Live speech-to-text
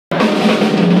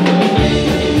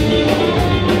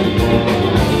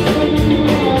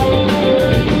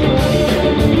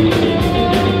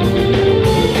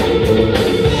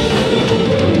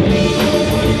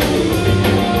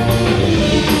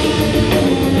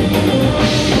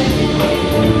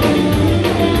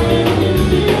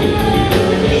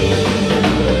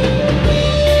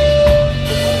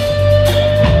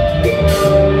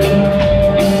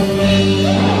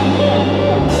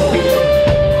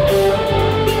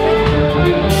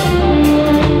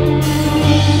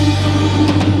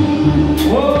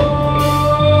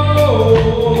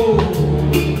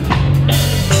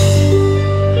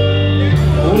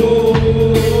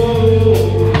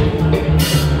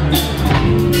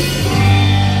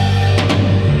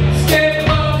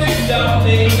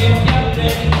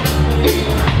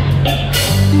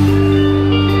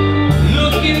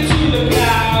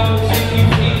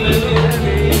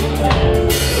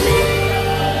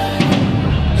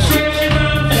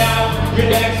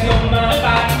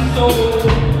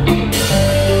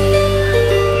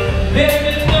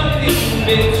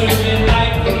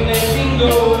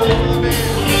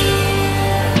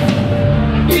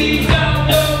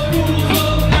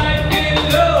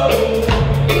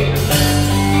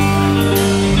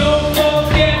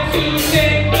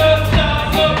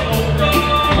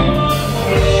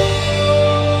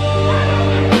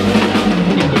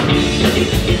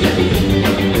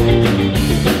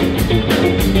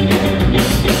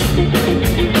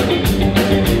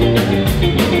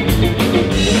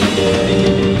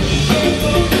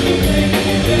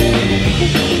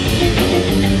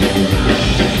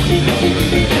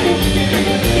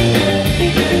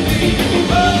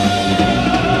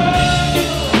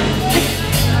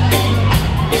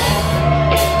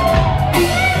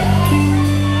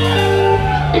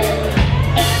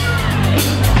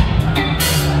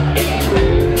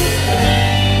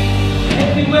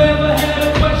ever had a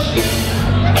question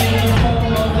in the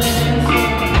form of an answer?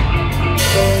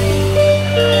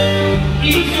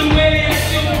 Eat away at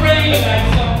your brain like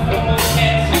some form of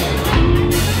cancer.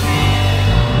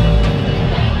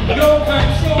 No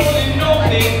control and no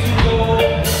place to go,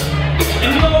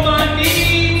 and no money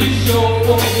to show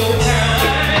for your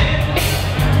time,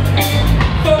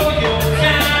 for your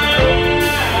time.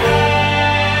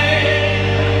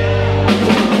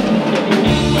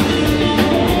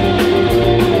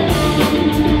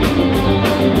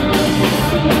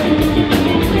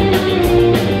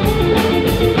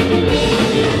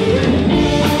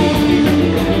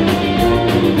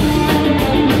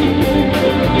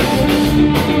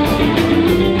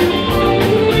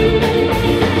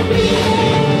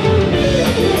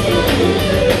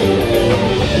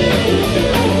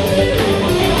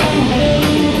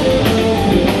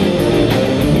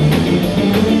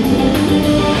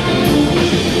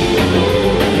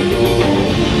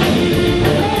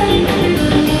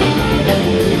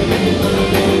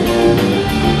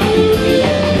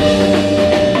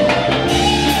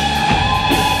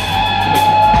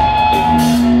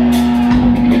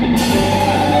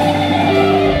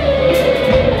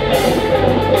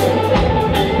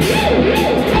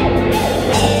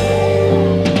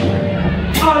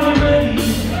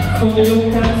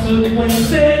 Your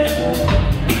consequences,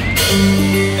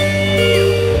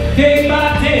 day by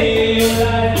day, your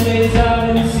life plays out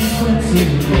in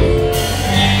sequences.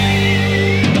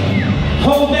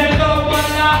 Hold that thought while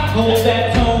I hold that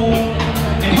tone,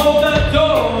 and hold the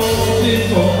door open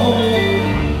for home,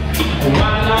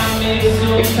 while I make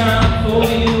some time for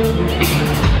you.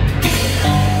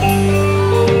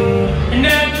 And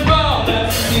after all,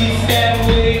 that's the least that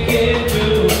we can do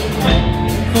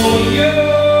for you.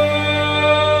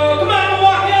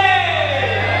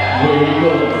 Where you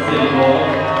go, city boy?